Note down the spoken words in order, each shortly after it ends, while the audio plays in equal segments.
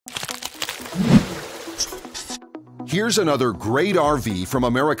Here's another great RV from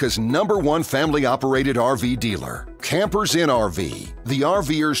America's #1 family-operated RV dealer, Campers Inn RV, the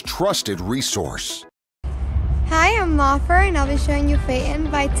RVer's trusted resource. Hi, I'm Martha and I'll be showing you Phaeton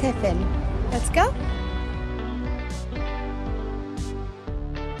by Tiffin. Let's go.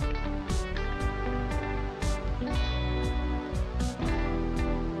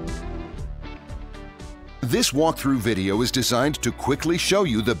 This walkthrough video is designed to quickly show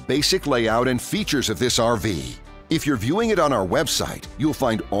you the basic layout and features of this RV. If you're viewing it on our website, you'll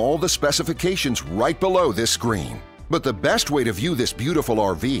find all the specifications right below this screen. But the best way to view this beautiful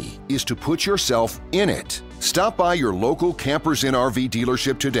RV is to put yourself in it. Stop by your local Campers Inn RV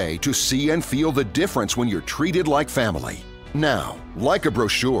dealership today to see and feel the difference when you're treated like family. Now, like a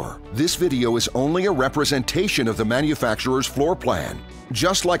brochure, this video is only a representation of the manufacturer's floor plan.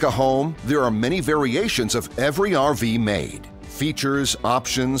 Just like a home, there are many variations of every RV made. Features,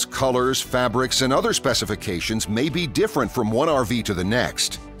 options, colors, fabrics, and other specifications may be different from one RV to the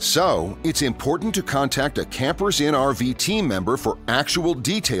next. So, it's important to contact a Campers Inn RV team member for actual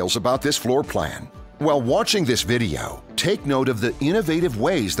details about this floor plan. While watching this video, take note of the innovative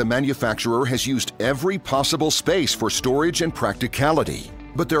ways the manufacturer has used every possible space for storage and practicality.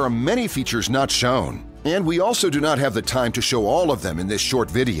 But there are many features not shown, and we also do not have the time to show all of them in this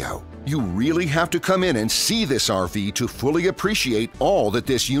short video. You really have to come in and see this RV to fully appreciate all that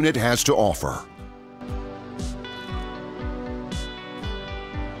this unit has to offer.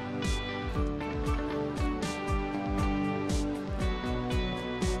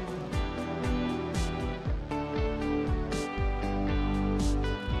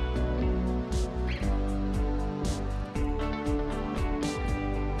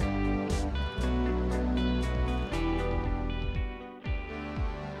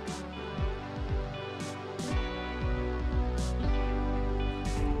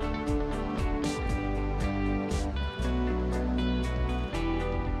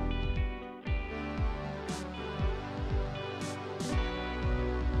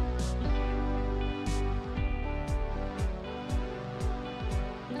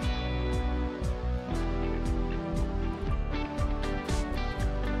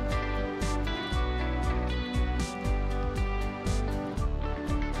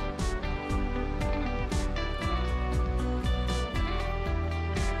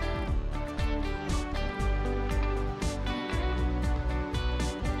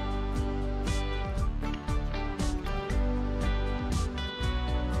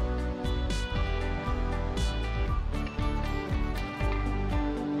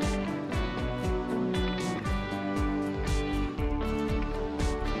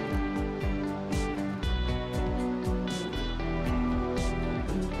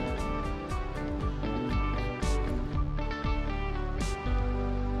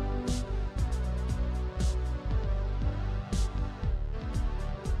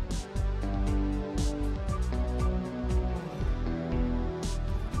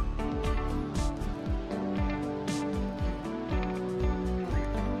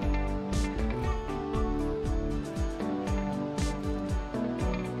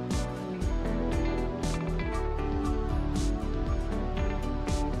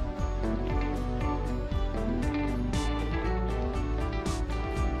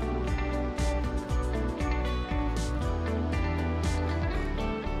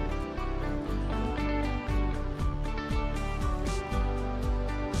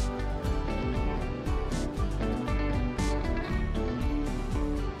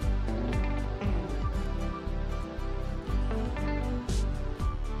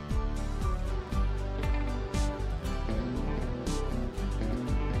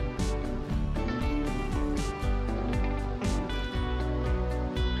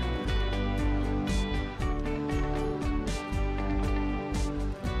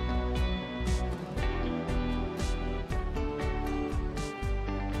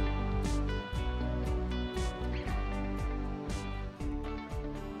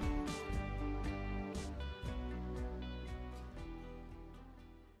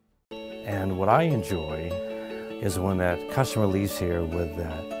 And what I enjoy is when that customer leaves here with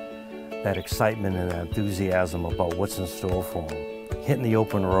that excitement and that enthusiasm about what's in store for them. Hitting the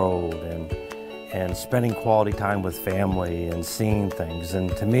open road and spending quality time with family and seeing things.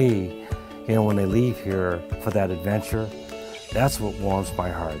 And to me, you know, when they leave here for that adventure, that's what warms my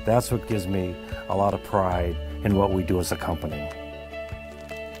heart. That's what gives me a lot of pride in what we do as a company.